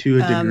 Yeah,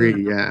 to a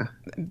degree, yeah.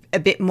 A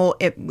bit more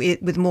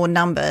with more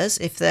numbers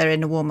if they're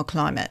in a warmer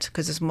climate,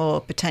 because there's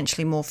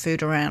potentially more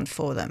food around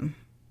for them.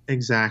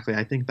 Exactly.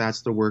 I think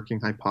that's the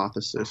working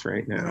hypothesis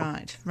right now.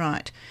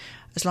 Right.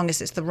 As long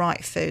as it's the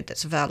right food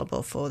that's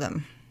available for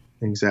them.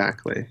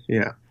 Exactly,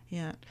 yeah.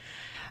 Yeah.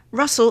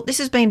 Russell, this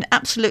has been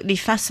absolutely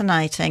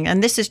fascinating,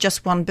 and this is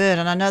just one bird,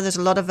 and I know there's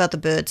a lot of other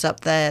birds up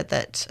there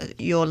that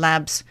your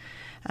labs,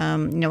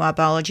 our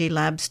biology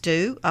labs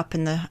do up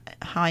in the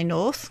high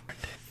north.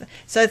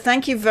 So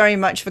thank you very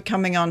much for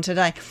coming on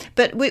today.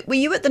 But were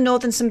you at the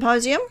Northern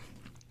Symposium?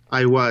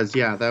 I was,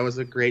 yeah. That was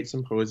a great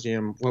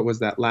symposium. What was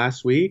that,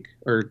 last week?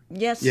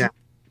 Yes. Yeah.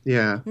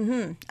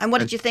 Mm-hmm. And what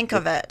did you think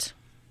of it?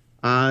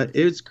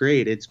 It was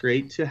great. It's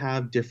great to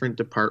have different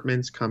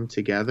departments come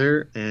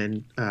together,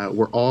 and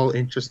we're all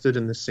interested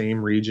in the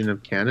same region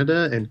of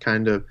Canada and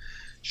kind of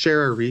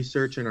share our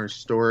research and our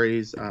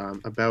stories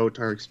about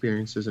our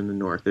experiences in the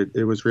North.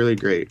 It was really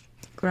great.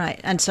 Great.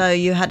 And so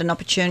you had an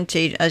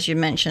opportunity, as you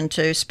mentioned,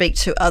 to speak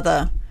to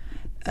other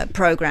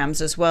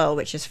programs as well,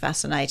 which is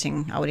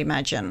fascinating, I would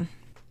imagine.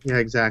 Yeah,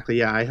 exactly.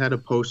 Yeah, I had a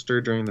poster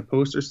during the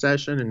poster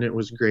session, and it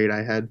was great.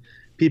 I had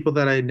people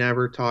that I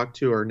never talked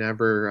to or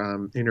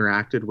never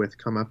interacted with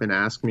come up and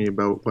ask me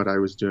about what I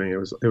was doing. It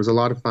was a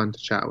lot of fun to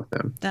chat with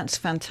them. That's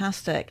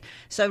fantastic.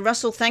 So,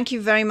 Russell, thank you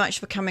very much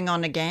for coming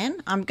on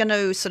again. I'm going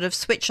to sort of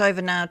switch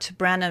over now to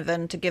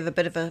Branavan to give a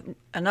bit of an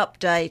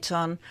update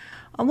on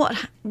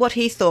what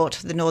he thought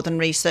of the Northern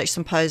Research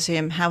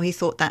Symposium, how he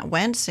thought that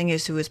went, seeing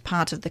as he was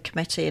part of the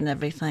committee and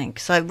everything.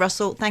 So,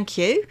 Russell, thank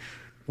you.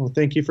 Well,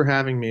 thank you for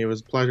having me. It was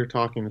a pleasure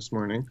talking this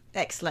morning.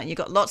 Excellent. You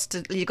got lots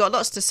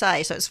to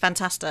say, so it's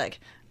fantastic.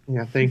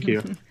 Yeah, thank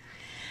you.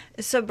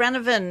 So,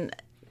 Branavan,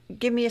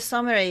 give me a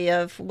summary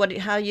of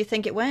how you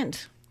think it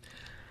went,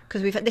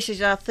 because this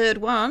is our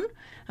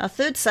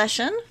third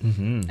session,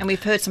 and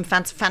we've heard some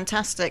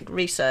fantastic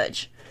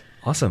research.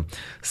 Awesome.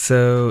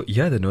 So,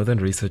 yeah, the Northern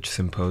Research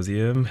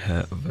Symposium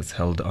was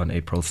held on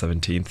April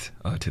 17th,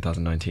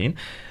 2019,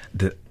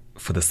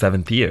 for the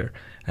 7th year,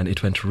 and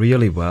it went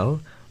really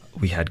well.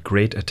 We had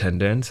great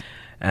attendance,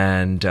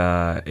 and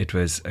it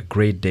was a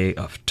great day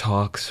of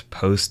talks,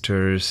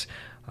 posters,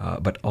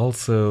 but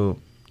also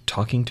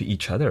talking to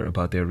each other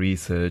about their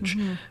research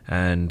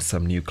and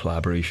some new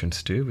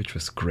collaborations too, which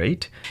was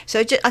great. So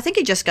I think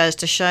it just goes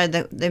to show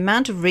the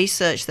amount of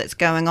research that's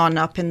going on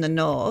up in the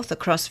north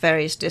across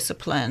various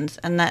disciplines,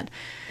 and that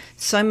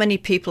so many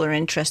people are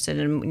interested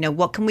in,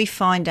 what can we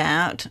find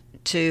out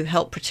to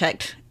help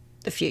protect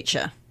the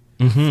future.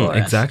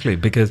 Exactly,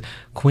 because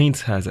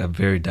Queen's has a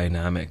very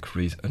dynamic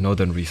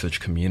northern research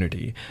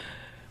community.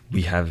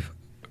 We have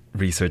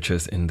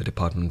researchers in the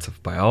departments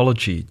of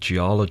biology,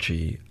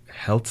 geology,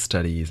 health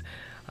studies,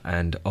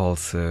 and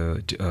also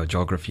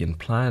geography and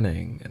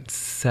planning, and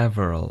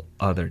several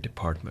other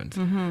departments.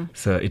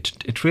 So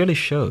it really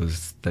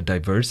shows the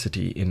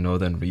diversity in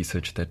northern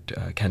research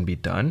that can be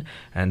done,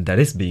 and that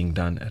is being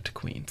done at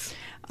Queen's.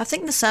 I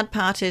think the sad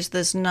part is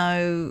there's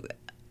no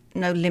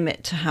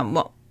limit to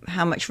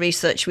how much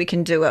research we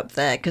can do up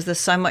there, because there's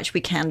so much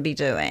we can be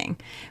doing,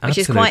 which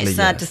is quite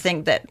sad to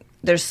think that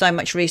there's so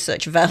much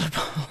research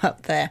available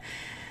up there.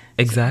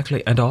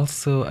 Exactly. And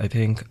also, I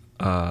think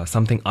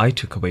something I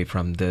took away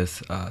from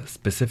this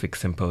specific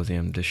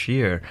symposium this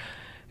year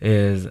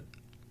is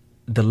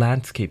the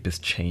landscape is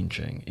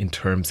changing in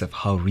terms of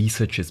how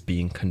research is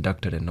being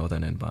conducted in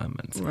northern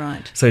environments.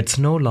 Right. So it's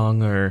no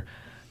longer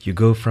you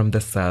go from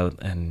the south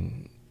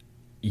and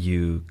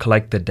you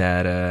collect the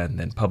data and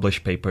then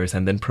publish papers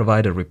and then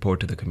provide a report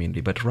to the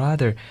community, but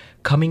rather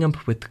coming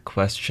up with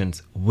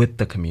questions with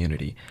the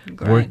community,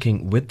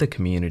 working with the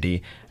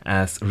community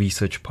as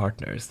research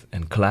partners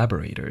and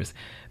collaborators,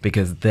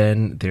 because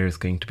then there's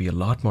going to be a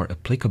lot more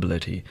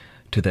applicability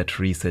to that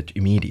research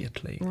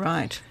immediately.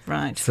 Right.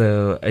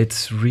 So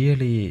it's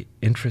really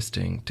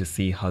interesting to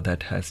see how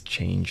that has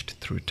changed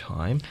through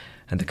time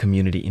and the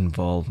community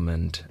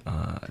involvement,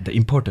 the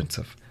importance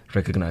of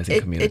recognizing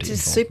community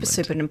involvement. It is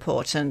super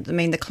important. I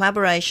mean, the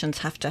collaborations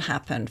have to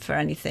happen for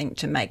anything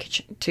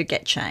to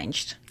get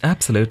changed.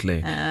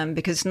 Absolutely.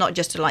 Because it's not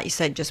just, like you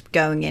said, just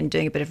going in,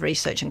 doing a bit of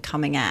research and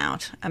coming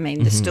out. I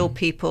mean, there's still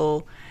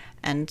people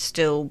and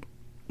still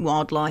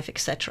wildlife,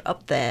 etc.,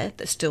 up there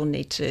that still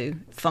need to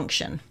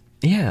function.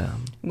 Yeah.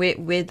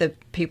 We're the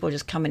people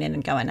just coming in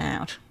and going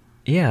out.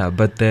 Yeah,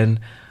 but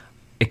then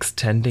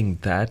extending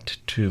that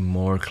to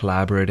more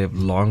collaborative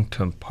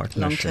long-term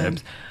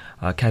partnerships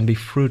can be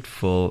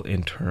fruitful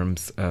in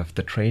terms of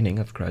the training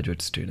of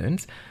graduate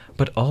students,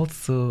 but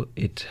also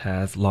it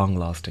has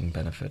long-lasting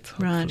benefits,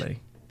 hopefully.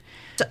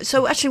 Right.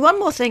 So actually, one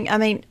more thing. I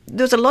mean,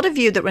 there's a lot of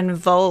you that were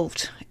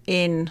involved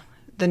in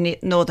the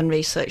Northern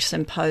Research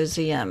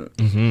Symposium.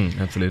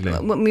 Mm-hmm, absolutely. I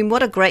mean,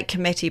 what a great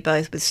committee,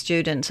 both with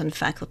students and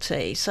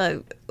faculty.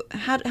 So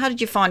how did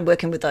you find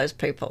working with those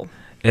people?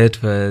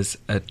 It was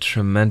a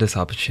tremendous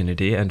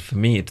opportunity, and for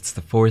me, it's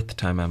the 4th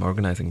time I'm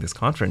organizing this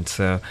conference.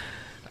 So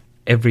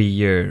every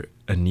year,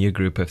 a new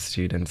group of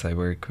students I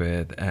work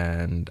with,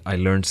 and I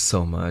learned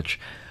so much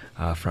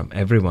from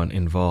everyone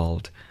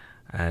involved,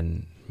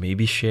 and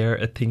maybe share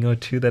a thing or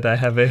two that I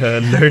have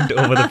learned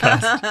over the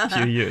past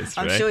few years.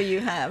 I'm sure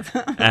you have.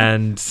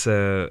 And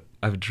so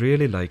I would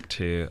really like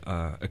to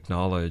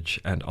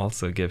acknowledge and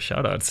also give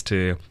shout outs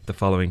to the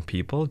following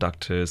people: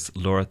 Doctors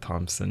Laura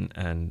Thompson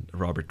and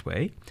Robert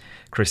Way,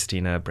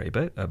 Christina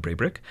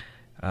Braybrick,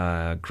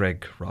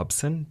 Greg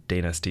Robson,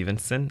 Dana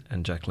Stevenson,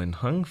 and Jacqueline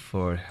Hung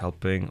for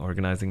helping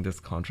organizing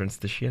this conference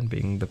this year and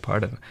being the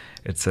part of it.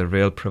 It's a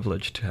real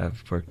privilege to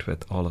have worked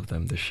with all of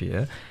them this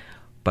year.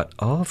 But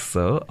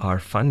also our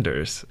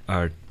funders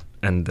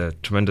and the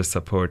tremendous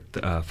support,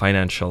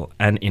 financial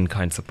and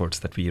in-kind supports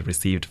that we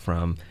received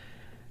from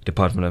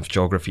Department of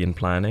Geography and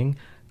Planning,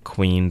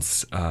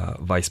 Queen's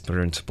Vice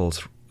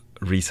Principal's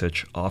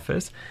Research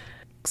Office,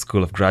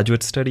 School of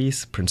Graduate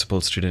Studies,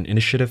 Principal Student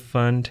Initiative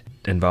Fund,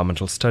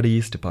 Environmental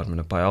Studies, Department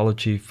of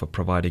Biology for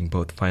providing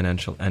both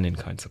financial and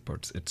in-kind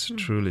supports. It's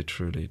truly,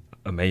 truly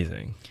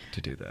amazing to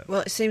do that.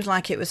 Well, it seems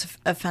like it was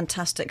a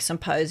fantastic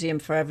symposium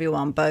for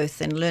everyone, both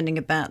in learning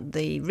about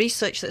the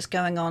research that's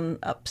going on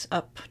up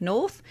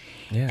north,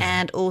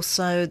 and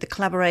also the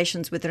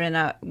collaborations within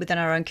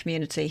our own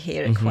community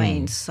here at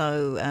Queen's.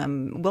 So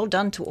well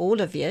done to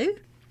all of you.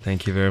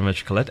 Thank you very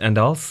much, Colette. And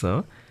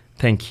also,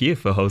 thank you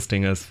for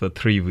hosting us for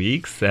 3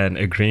 weeks and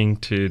agreeing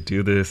to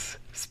do this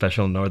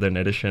special Northern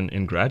edition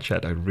in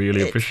GradChat. I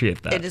really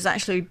appreciate that. It has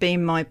actually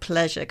been my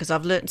pleasure because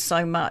I've learned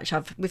so much.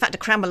 We've had to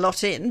cram a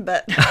lot in,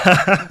 but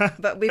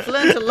but we've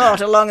learned a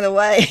lot along the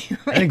way.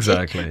 Which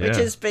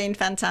has been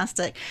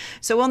fantastic.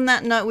 So on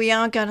that note, we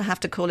are going to have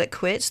to call it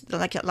quits.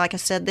 Like I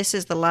said, this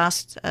is the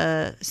last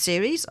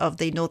series of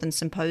the Northern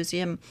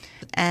Symposium,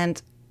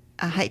 and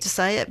I hate to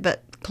say it,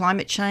 but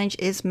climate change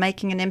is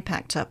making an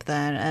impact up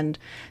there, and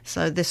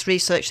so this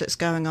research that's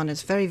going on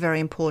is very, very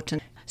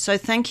important. So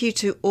thank you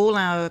to all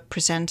our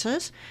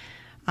presenters.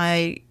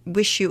 I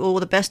wish you all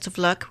the best of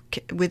luck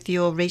with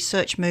your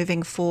research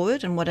moving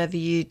forward and whatever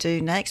you do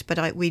next,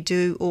 but we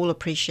do all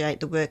appreciate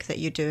the work that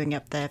you're doing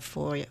up there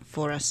for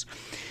us.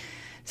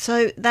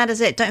 So that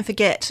is it. Don't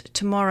forget,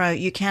 tomorrow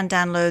you can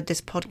download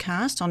this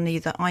podcast on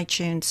either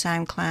iTunes,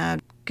 SoundCloud,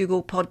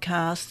 Google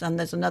Podcasts, and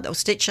there's another,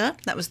 Stitcher.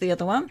 That was the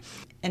other one.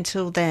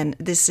 Until then,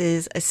 this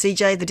is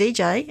CJ the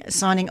DJ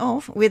signing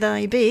off with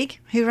a big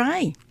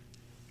hooray.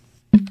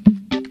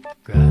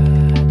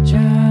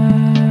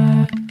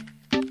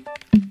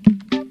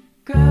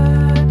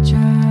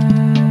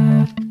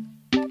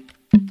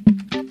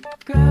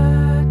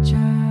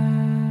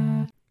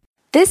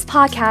 This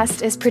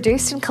podcast is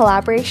produced in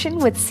collaboration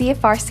with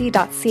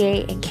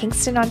CFRC.ca in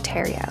Kingston,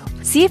 Ontario.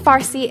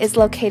 CFRC is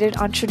located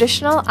on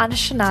traditional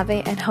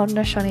Anishinaabe and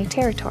Haudenosaunee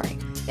territory.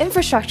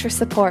 Infrastructure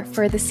support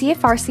for the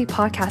CFRC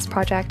podcast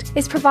project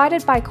is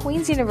provided by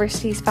Queen's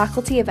University's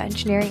Faculty of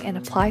Engineering and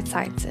Applied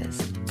Sciences.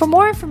 For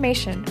more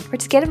information or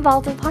to get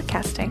involved in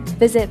podcasting,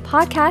 visit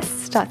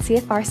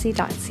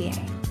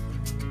podcasts.cfrc.ca.